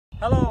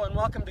Hello and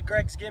welcome to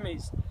Greg's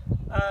Gimmes.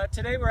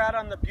 Today we're out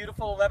on the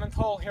beautiful 11th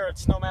hole here at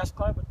Snowmass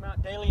Club with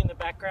Mount Daly in the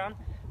background.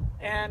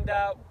 And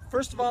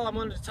first of all, I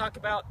wanted to talk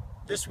about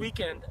this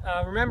weekend.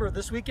 Remember,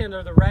 this weekend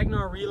are the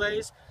Ragnar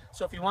relays.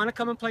 So if you want to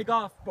come and play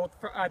golf, both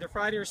for either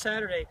Friday or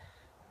Saturday,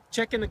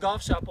 check in the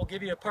golf shop. We'll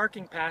give you a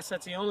parking pass.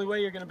 That's the only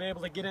way you're going to be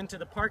able to get into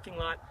the parking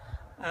lot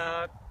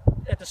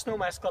at the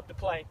Snowmass Club to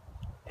play.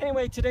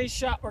 Anyway, today's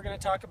shot we're going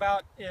to talk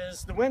about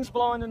is the wind's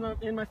blowing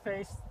in my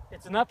face.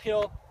 It's an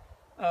uphill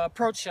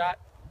approach shot,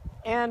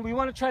 and we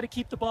want to try to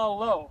keep the ball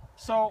low.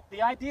 So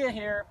the idea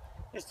here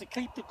is to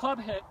keep the club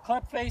head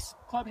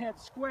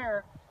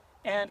square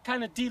and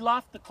kind of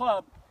de-loft the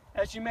club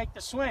as you make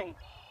the swing.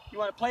 You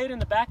want to play it in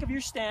the back of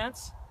your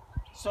stance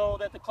so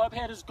that the club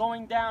head is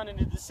going down in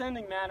a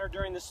descending manner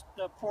during the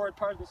forward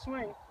part of the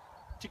swing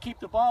to keep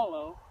the ball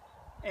low,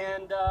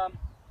 and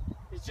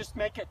it's just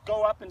make it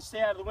go up and stay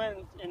out of the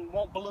wind and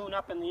won't balloon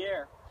up in the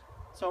air.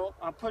 So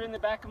I'll put it in the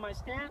back of my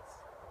stance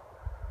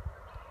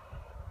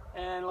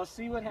and let's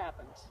see what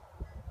happens.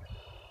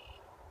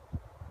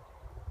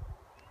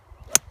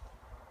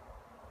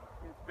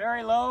 It's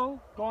very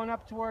low, going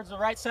up towards the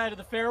right side of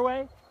the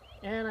fairway,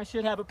 and I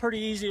should have a pretty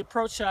easy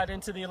approach shot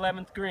into the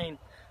 11th green.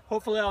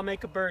 Hopefully I'll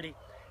make a birdie.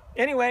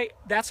 Anyway,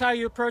 that's how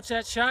you approach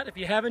that shot. If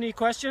you have any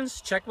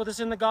questions, check with us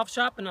in the golf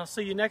shop, and I'll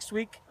see you next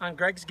week on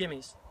Greg's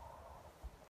Gimmes.